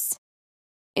 Ross.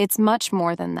 It's much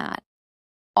more than that.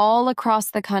 All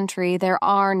across the country, there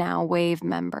are now WAVE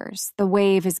members. The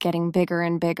wave is getting bigger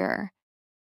and bigger.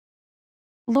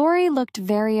 Lori looked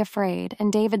very afraid,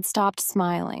 and David stopped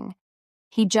smiling.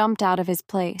 He jumped out of his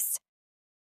place.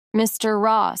 Mr.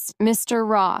 Ross, Mr.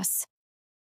 Ross.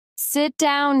 Sit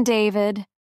down, David,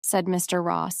 said Mr.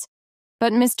 Ross.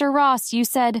 But Mr. Ross, you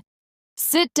said,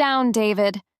 sit down,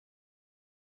 David.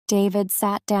 David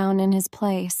sat down in his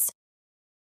place.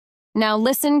 Now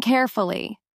listen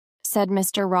carefully, said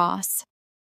Mr. Ross.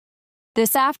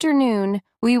 This afternoon,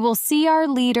 we will see our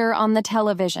leader on the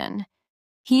television.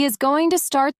 He is going to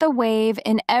start the wave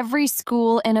in every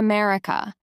school in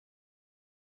America.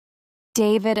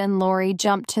 David and Lori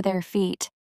jumped to their feet.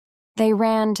 They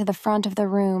ran to the front of the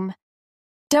room.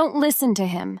 Don't listen to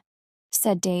him,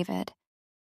 said David.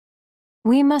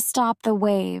 We must stop the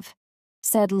wave,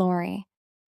 said Lori.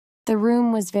 The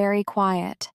room was very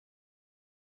quiet.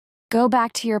 Go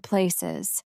back to your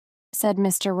places, said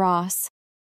Mr. Ross.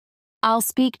 I'll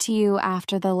speak to you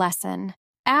after the lesson.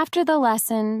 After the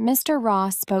lesson, Mr.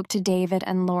 Ross spoke to David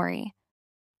and Lori.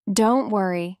 Don't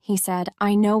worry, he said.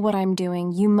 I know what I'm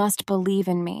doing. You must believe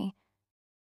in me.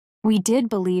 We did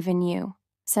believe in you,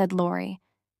 said Lori,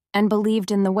 and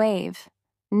believed in the wave.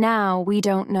 Now we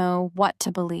don't know what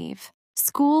to believe.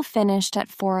 School finished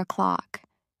at 4 o'clock.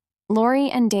 Lori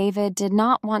and David did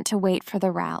not want to wait for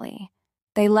the rally.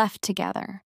 They left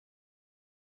together.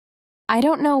 I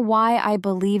don't know why I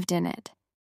believed in it,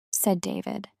 said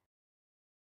David.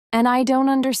 And I don't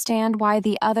understand why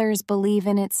the others believe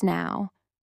in it now.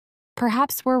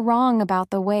 Perhaps we're wrong about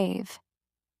the wave.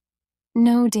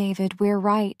 No, David, we're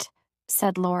right,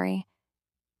 said Lori.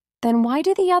 Then why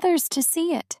do the others to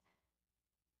see it?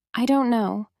 I don't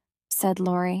know, said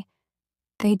Lori.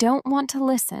 They don't want to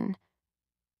listen.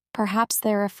 Perhaps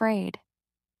they're afraid.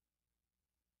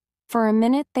 For a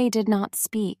minute they did not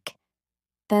speak.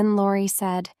 Then Lori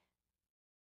said,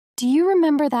 Do you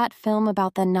remember that film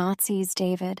about the Nazis,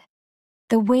 David?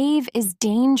 The wave is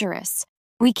dangerous.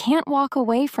 We can't walk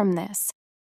away from this.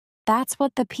 That's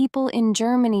what the people in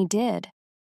Germany did.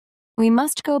 We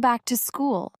must go back to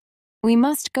school. We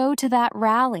must go to that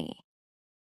rally.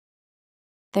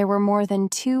 There were more than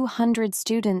 200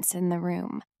 students in the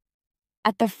room.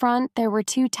 At the front, there were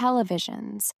 2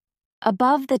 televisions.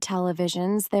 Above the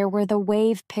televisions, there were the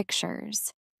wave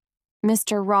pictures.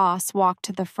 Mr. Ross walked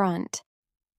to the front.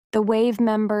 The wave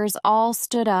members all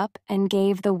stood up and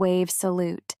gave the wave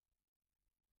salute.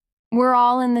 We're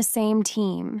all in the same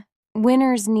team.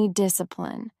 Winners need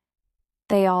discipline,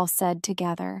 they all said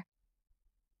together.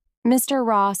 Mr.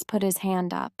 Ross put his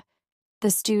hand up. The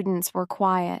students were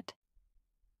quiet.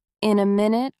 In a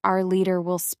minute, our leader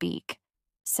will speak,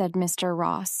 said Mr.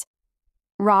 Ross.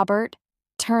 Robert,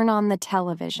 turn on the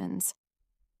televisions.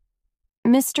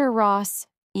 Mr. Ross,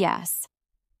 yes.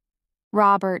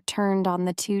 Robert turned on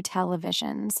the 2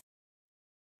 televisions.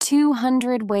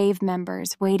 200 wave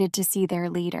members waited to see their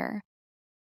leader.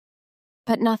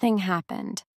 But nothing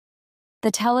happened.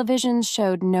 The televisions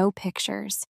showed no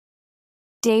pictures.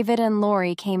 David and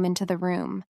Lori came into the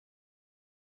room.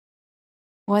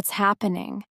 What's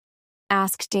happening?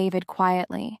 Asked David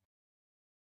quietly.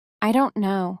 I don't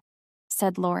know,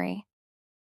 said Lori.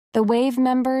 The wave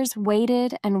members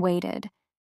waited and waited.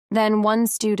 Then one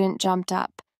student jumped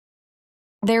up.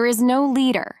 There is no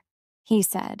leader, he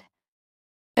said.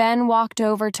 Ben walked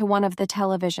over to one of the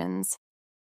televisions.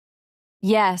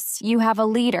 Yes, you have a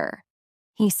leader,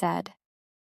 he said.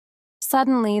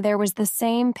 Suddenly, there was the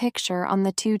same picture on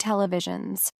the 2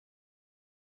 televisions.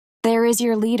 There is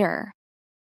your leader.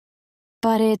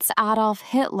 But it's Adolf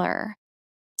Hitler,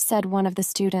 said one of the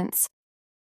students.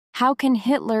 How can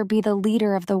Hitler be the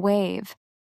leader of the wave?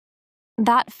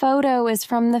 That photo is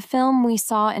from the film we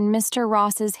saw in Mr.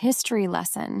 Ross's history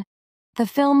lesson, the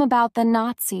film about the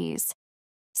Nazis,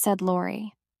 said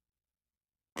Lori.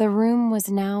 The room was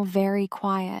now very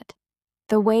quiet.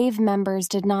 The wave members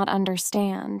did not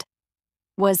understand.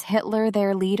 Was Hitler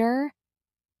their leader?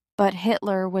 But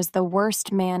Hitler was the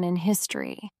worst man in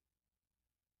history.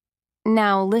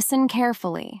 Now listen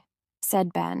carefully,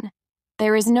 said Ben.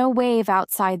 There is no wave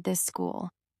outside this school.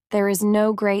 There is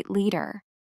no great leader.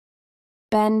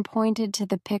 Ben pointed to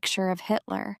the picture of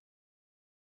Hitler.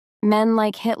 Men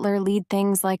like Hitler lead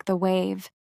things like the wave.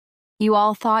 You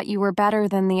all thought you were better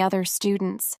than the other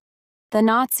students. The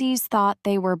Nazis thought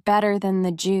they were better than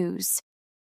the Jews.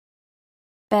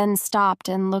 Ben stopped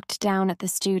and looked down at the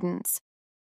students.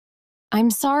 I'm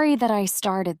sorry that I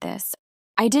started this.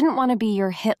 I didn't want to be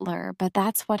your Hitler, but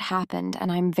that's what happened,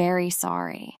 and I'm very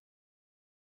sorry.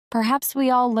 Perhaps we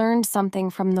all learned something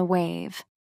from the wave.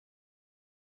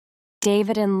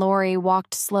 David and Lori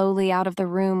walked slowly out of the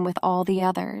room with all the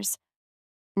others.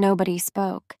 Nobody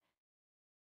spoke.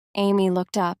 Amy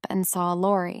looked up and saw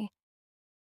Lori.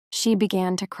 She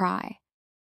began to cry.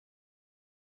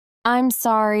 "I'm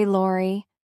sorry, Lori,"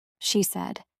 she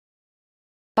said.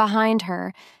 Behind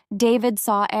her, David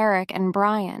saw Eric and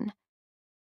Brian.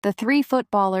 The three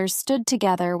footballers stood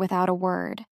together without a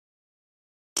word.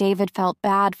 David felt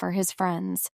bad for his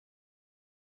friends.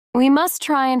 "We must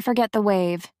try and forget the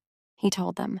wave," he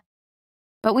told them.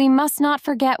 "But we must not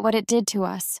forget what it did to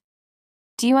us.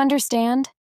 Do you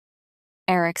understand?"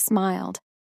 Eric smiled.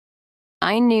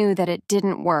 "I knew that it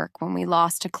didn't work when we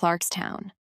lost to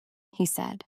Clarkstown," he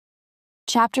said.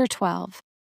 Chapter 12.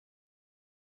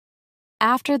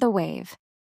 After the wave,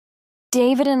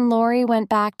 David and Lori went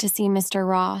back to see Mr.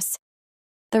 Ross.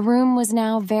 The room was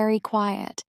now very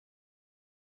quiet.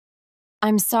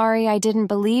 "I'm sorry I didn't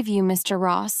believe you, Mr.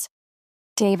 Ross,"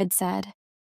 David said.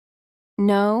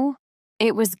 "No,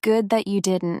 it was good that you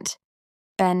didn't,"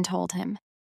 Ben told him.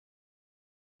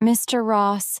 "Mr.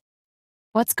 Ross,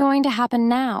 what's going to happen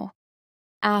now?"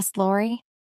 asked Lori.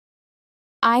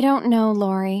 "I don't know,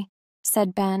 Lori,"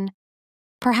 said Ben.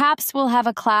 "Perhaps we'll have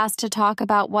a class to talk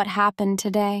about what happened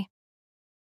today."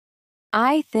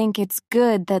 "I think it's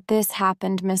good that this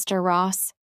happened, Mr.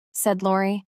 Ross," said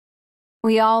Lori.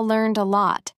 "We all learned a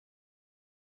lot."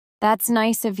 "That's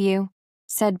nice of you,"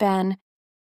 said Ben.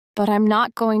 "But I'm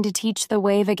not going to teach the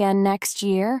wave again next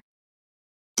year."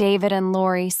 David and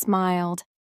Lori smiled.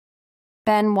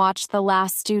 Ben watched the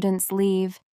last students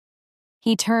leave.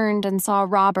 He turned and saw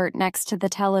Robert next to the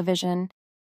television.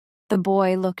 The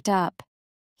boy looked up.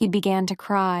 He began to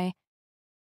cry.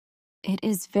 It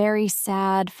is very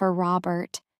sad for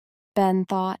Robert, Ben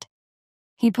thought.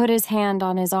 He put his hand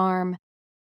on his arm.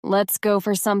 "Let's go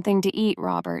for something to eat,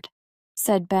 Robert,"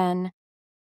 said Ben.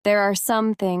 "There are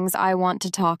some things I want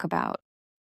to talk about."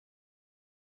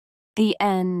 The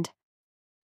end.